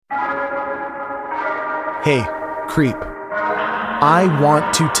Hey, creep. I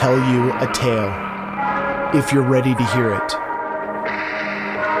want to tell you a tale, if you're ready to hear it.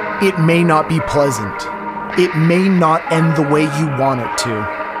 It may not be pleasant. It may not end the way you want it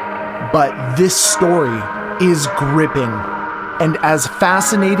to. But this story is gripping, and as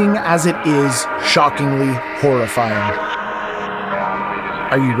fascinating as it is, shockingly horrifying.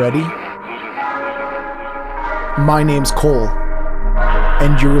 Are you ready? My name's Cole,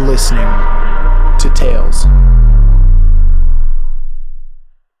 and you're listening to Tales.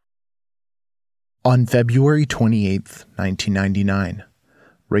 On February 28th, 1999,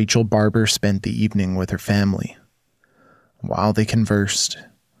 Rachel Barber spent the evening with her family. While they conversed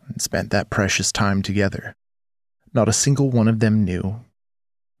and spent that precious time together, not a single one of them knew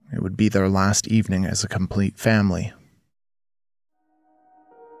it would be their last evening as a complete family.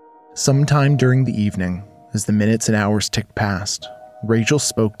 Sometime during the evening, as the minutes and hours ticked past, Rachel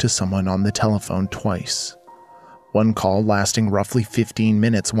spoke to someone on the telephone twice. One call lasting roughly 15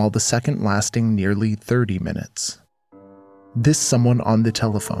 minutes, while the second lasting nearly 30 minutes. This someone on the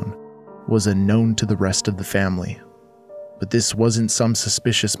telephone was unknown to the rest of the family, but this wasn't some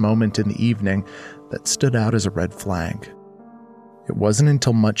suspicious moment in the evening that stood out as a red flag. It wasn't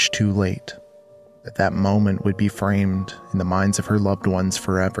until much too late that that moment would be framed in the minds of her loved ones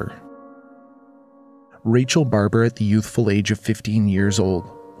forever. Rachel Barber, at the youthful age of 15 years old,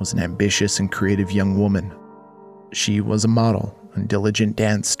 was an ambitious and creative young woman. She was a model and diligent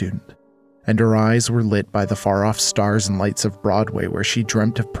dance student, and her eyes were lit by the far-off stars and lights of Broadway, where she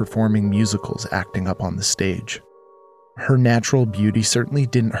dreamt of performing musicals, acting up on the stage. Her natural beauty certainly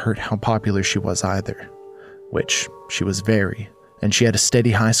didn't hurt how popular she was either, which she was very, and she had a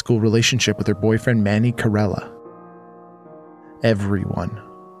steady high school relationship with her boyfriend Manny Carella. Everyone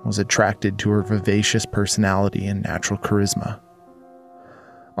was attracted to her vivacious personality and natural charisma.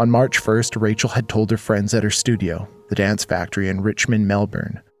 On March 1st, Rachel had told her friends at her studio, the Dance Factory in Richmond,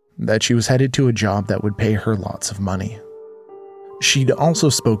 Melbourne, that she was headed to a job that would pay her lots of money. She'd also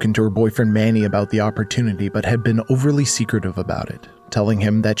spoken to her boyfriend Manny about the opportunity, but had been overly secretive about it, telling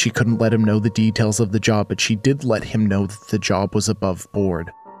him that she couldn't let him know the details of the job, but she did let him know that the job was above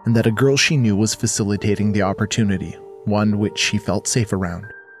board, and that a girl she knew was facilitating the opportunity, one which she felt safe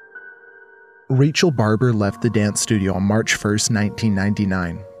around. Rachel Barber left the dance studio on March 1st,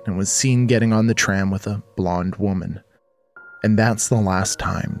 1999, and was seen getting on the tram with a blonde woman. And that's the last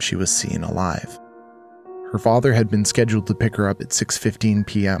time she was seen alive. Her father had been scheduled to pick her up at 6:15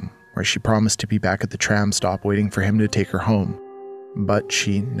 p.m., where she promised to be back at the tram stop waiting for him to take her home, but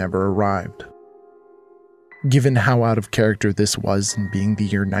she never arrived. Given how out of character this was, and being the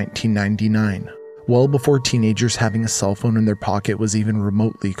year 1999, well before teenagers having a cell phone in their pocket was even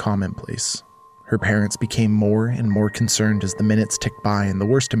remotely commonplace, her parents became more and more concerned as the minutes ticked by and the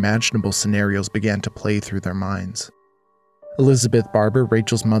worst imaginable scenarios began to play through their minds. Elizabeth Barber,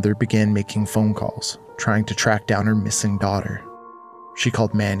 Rachel's mother, began making phone calls, trying to track down her missing daughter. She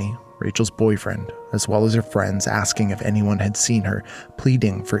called Manny, Rachel's boyfriend, as well as her friends, asking if anyone had seen her,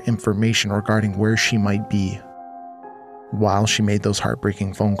 pleading for information regarding where she might be. While she made those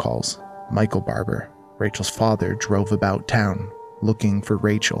heartbreaking phone calls, Michael Barber, Rachel's father, drove about town, looking for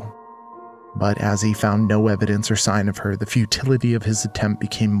Rachel. But as he found no evidence or sign of her, the futility of his attempt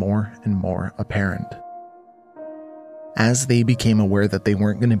became more and more apparent. As they became aware that they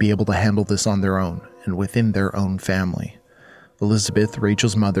weren't going to be able to handle this on their own, and within their own family, Elizabeth,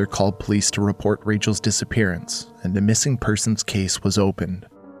 Rachel's mother, called police to report Rachel's disappearance, and a missing persons case was opened.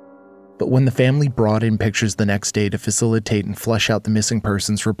 But when the family brought in pictures the next day to facilitate and flesh out the missing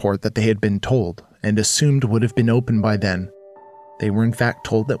persons report that they had been told, and assumed would have been opened by then, they were in fact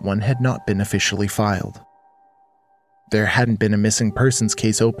told that one had not been officially filed. There hadn't been a missing persons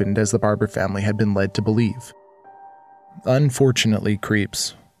case opened, as the Barber family had been led to believe. Unfortunately,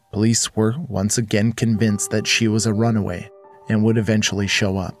 creeps, police were once again convinced that she was a runaway and would eventually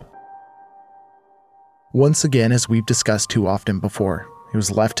show up. Once again, as we've discussed too often before, it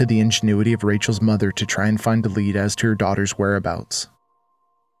was left to the ingenuity of Rachel's mother to try and find a lead as to her daughter's whereabouts.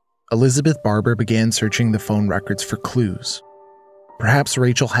 Elizabeth Barber began searching the phone records for clues. Perhaps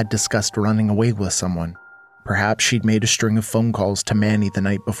Rachel had discussed running away with someone. Perhaps she'd made a string of phone calls to Manny the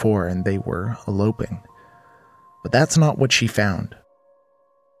night before and they were eloping. But that's not what she found.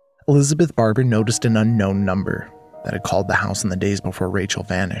 Elizabeth Barber noticed an unknown number that had called the house in the days before Rachel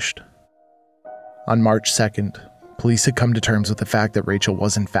vanished. On March 2nd, police had come to terms with the fact that Rachel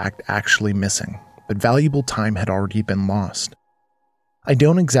was in fact actually missing, but valuable time had already been lost. I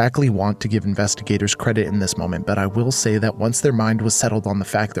don't exactly want to give investigators credit in this moment, but I will say that once their mind was settled on the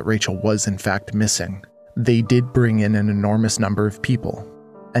fact that Rachel was in fact missing, they did bring in an enormous number of people.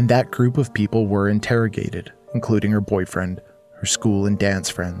 And that group of people were interrogated, including her boyfriend, her school and dance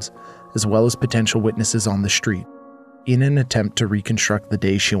friends, as well as potential witnesses on the street, in an attempt to reconstruct the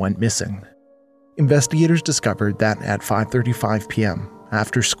day she went missing. Investigators discovered that at 5:35 p.m.,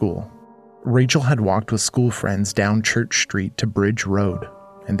 after school, Rachel had walked with school friends down Church Street to Bridge Road,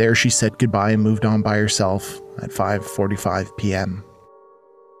 and there she said goodbye and moved on by herself at 5:45 p.m.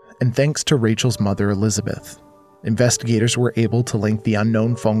 And thanks to Rachel's mother, Elizabeth, investigators were able to link the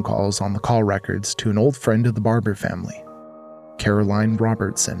unknown phone calls on the call records to an old friend of the Barber family, Caroline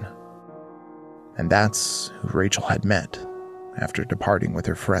Robertson. And that's who Rachel had met after departing with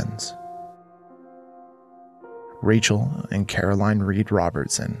her friends. Rachel and Caroline Reed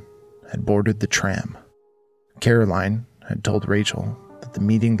Robertson had boarded the tram. Caroline had told Rachel that the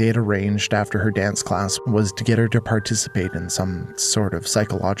meeting they had arranged after her dance class was to get her to participate in some sort of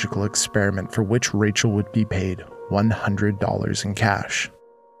psychological experiment for which Rachel would be paid $100 in cash.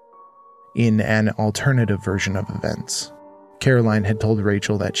 In an alternative version of events, Caroline had told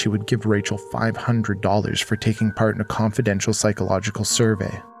Rachel that she would give Rachel $500 for taking part in a confidential psychological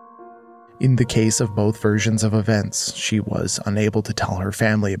survey. In the case of both versions of events, she was unable to tell her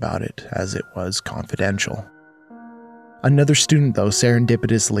family about it, as it was confidential. Another student, though,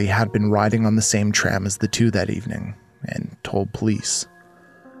 serendipitously had been riding on the same tram as the two that evening, and told police,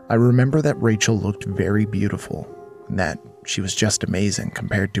 "I remember that Rachel looked very beautiful, and that she was just amazing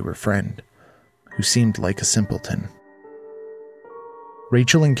compared to her friend, who seemed like a simpleton."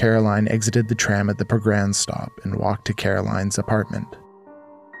 Rachel and Caroline exited the tram at the Progrand stop and walked to Caroline's apartment.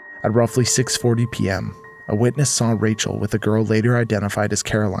 At roughly 6:40 p.m., a witness saw Rachel with a girl later identified as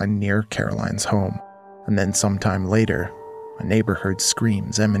Caroline near Caroline's home, and then sometime later, a neighbor heard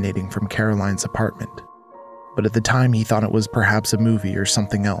screams emanating from Caroline's apartment. But at the time, he thought it was perhaps a movie or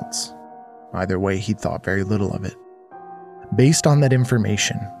something else. Either way, he thought very little of it. Based on that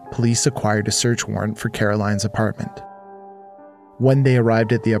information, police acquired a search warrant for Caroline's apartment. When they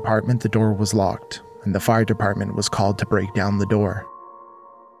arrived at the apartment, the door was locked, and the fire department was called to break down the door.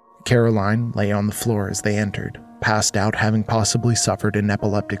 Caroline lay on the floor as they entered, passed out, having possibly suffered an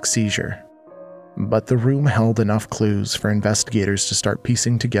epileptic seizure. But the room held enough clues for investigators to start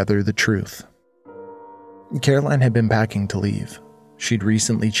piecing together the truth. Caroline had been packing to leave. She'd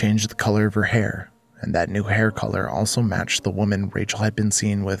recently changed the color of her hair, and that new hair color also matched the woman Rachel had been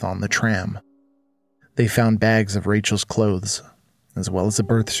seen with on the tram. They found bags of Rachel's clothes, as well as a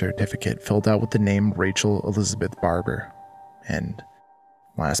birth certificate filled out with the name Rachel Elizabeth Barber, and,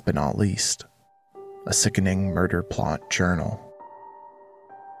 last but not least, a sickening murder plot journal.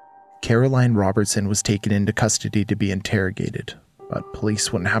 Caroline Robertson was taken into custody to be interrogated, but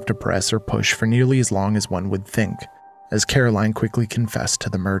police wouldn't have to press or push for nearly as long as one would think, as Caroline quickly confessed to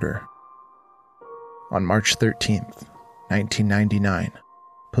the murder. On March 13th, 1999,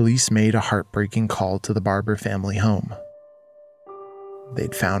 police made a heartbreaking call to the Barber family home.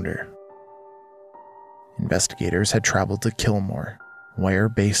 They'd found her. Investigators had traveled to Kilmore, where,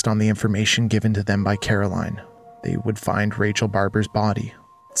 based on the information given to them by Caroline, they would find Rachel Barber's body,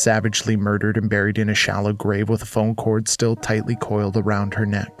 savagely murdered and buried in a shallow grave with a phone cord still tightly coiled around her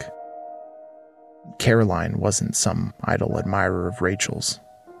neck. Caroline wasn't some idle admirer of Rachel's,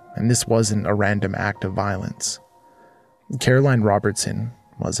 and this wasn't a random act of violence. Caroline Robertson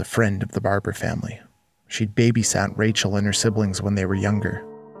was a friend of the Barber family. She'd babysat Rachel and her siblings when they were younger.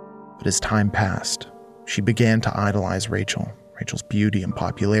 But as time passed, she began to idolize Rachel's beauty and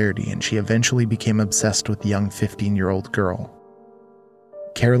popularity, and she eventually became obsessed with the young 15-year-old girl.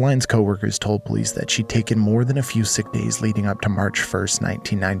 Caroline's coworkers told police that she'd taken more than a few sick days leading up to March 1st,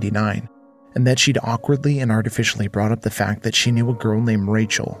 1999, and that she'd awkwardly and artificially brought up the fact that she knew a girl named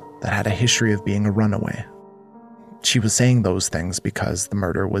Rachel that had a history of being a runaway. She was saying those things because the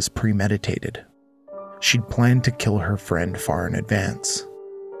murder was premeditated. She'd planned to kill her friend far in advance.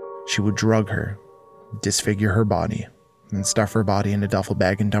 She would drug her, disfigure her body, and stuff her body in a duffel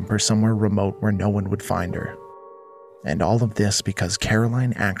bag and dump her somewhere remote where no one would find her. And all of this because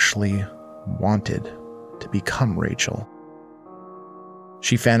Caroline actually wanted to become Rachel.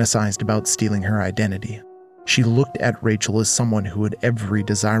 She fantasized about stealing her identity. She looked at Rachel as someone who had every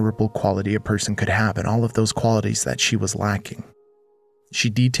desirable quality a person could have, and all of those qualities that she was lacking. She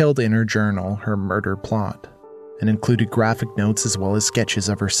detailed in her journal her murder plot, and included graphic notes as well as sketches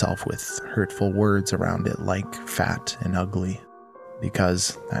of herself with hurtful words around it like fat and ugly,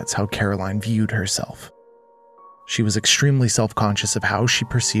 because that's how Caroline viewed herself. She was extremely self-conscious of how she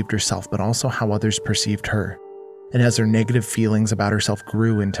perceived herself, but also how others perceived her. And as her negative feelings about herself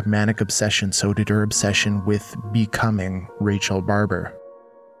grew into manic obsession, so did her obsession with becoming Rachel Barber.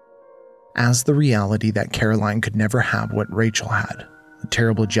 As the reality that Caroline could never have what Rachel had,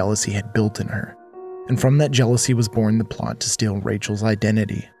 terrible jealousy had built in her, and from that jealousy was born the plot to steal Rachel's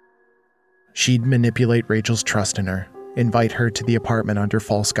identity. She'd manipulate Rachel's trust in her, invite her to the apartment under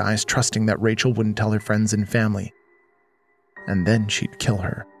false guise, trusting that Rachel wouldn't tell her friends and family, and then she'd kill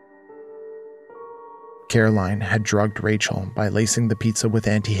her. Caroline had drugged Rachel by lacing the pizza with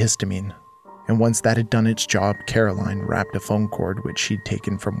antihistamine, and once that had done its job, Caroline wrapped a phone cord which she'd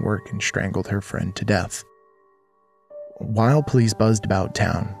taken from work and strangled her friend to death. While police buzzed about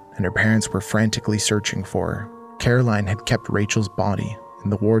town and her parents were frantically searching for her, Caroline had kept Rachel's body in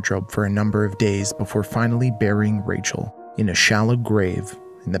the wardrobe for a number of days before finally burying Rachel in a shallow grave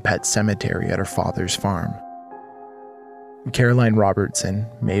in the pet cemetery at her father's farm. Caroline Robertson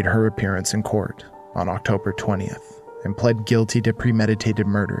made her appearance in court on October 20th and pled guilty to premeditated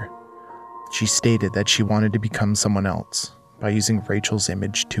murder. She stated that she wanted to become someone else by using Rachel's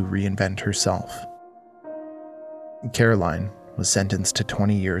image to reinvent herself. Caroline was sentenced to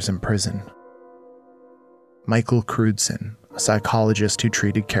 20 years in prison. Michael Crudson, a psychologist who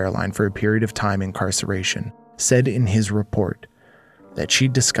treated Caroline for a period of time in incarceration, said in his report that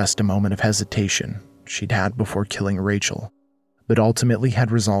she'd discussed a moment of hesitation she'd had before killing Rachel, but ultimately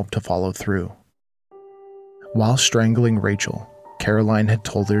had resolved to follow through. While strangling Rachel, Caroline had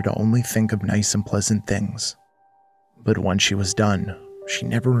told her to only think of nice and pleasant things. But once she was done, she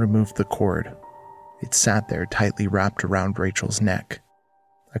never removed the cord. It sat there tightly wrapped around Rachel's neck,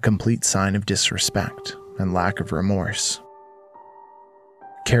 a complete sign of disrespect and lack of remorse.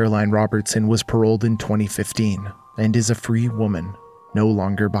 Caroline Robertson was paroled in 2015 and is a free woman, no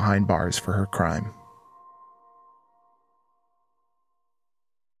longer behind bars for her crime.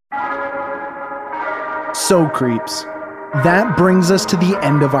 So, creeps, that brings us to the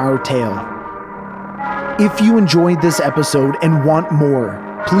end of our tale. If you enjoyed this episode and want more,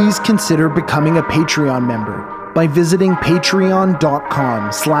 please consider becoming a Patreon member by visiting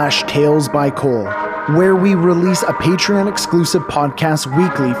patreon.com/talesbycole, where we release a Patreon-exclusive podcast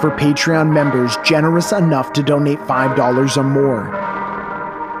weekly for Patreon members generous enough to donate $5 or more.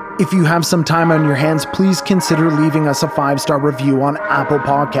 If you have some time on your hands, please consider leaving us a 5-star review on Apple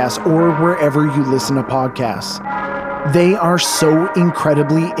Podcasts or wherever you listen to podcasts. They are so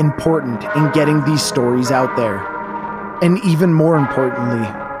incredibly important in getting these stories out there. And even more importantly,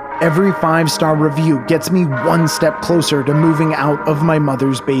 every 5-star review gets me one step closer to moving out of my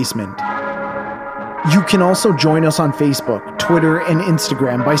mother's basement. You can also join us on Facebook, Twitter, and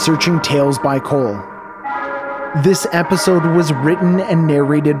Instagram by searching Tales by Cole. This episode was written and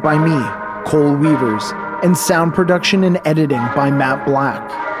narrated by me, Cole Weavers, and sound production and editing by Matt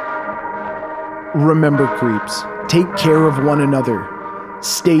Black. Remember, creeps, take care of one another,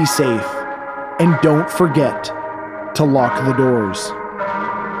 stay safe, and don't forget to lock the doors.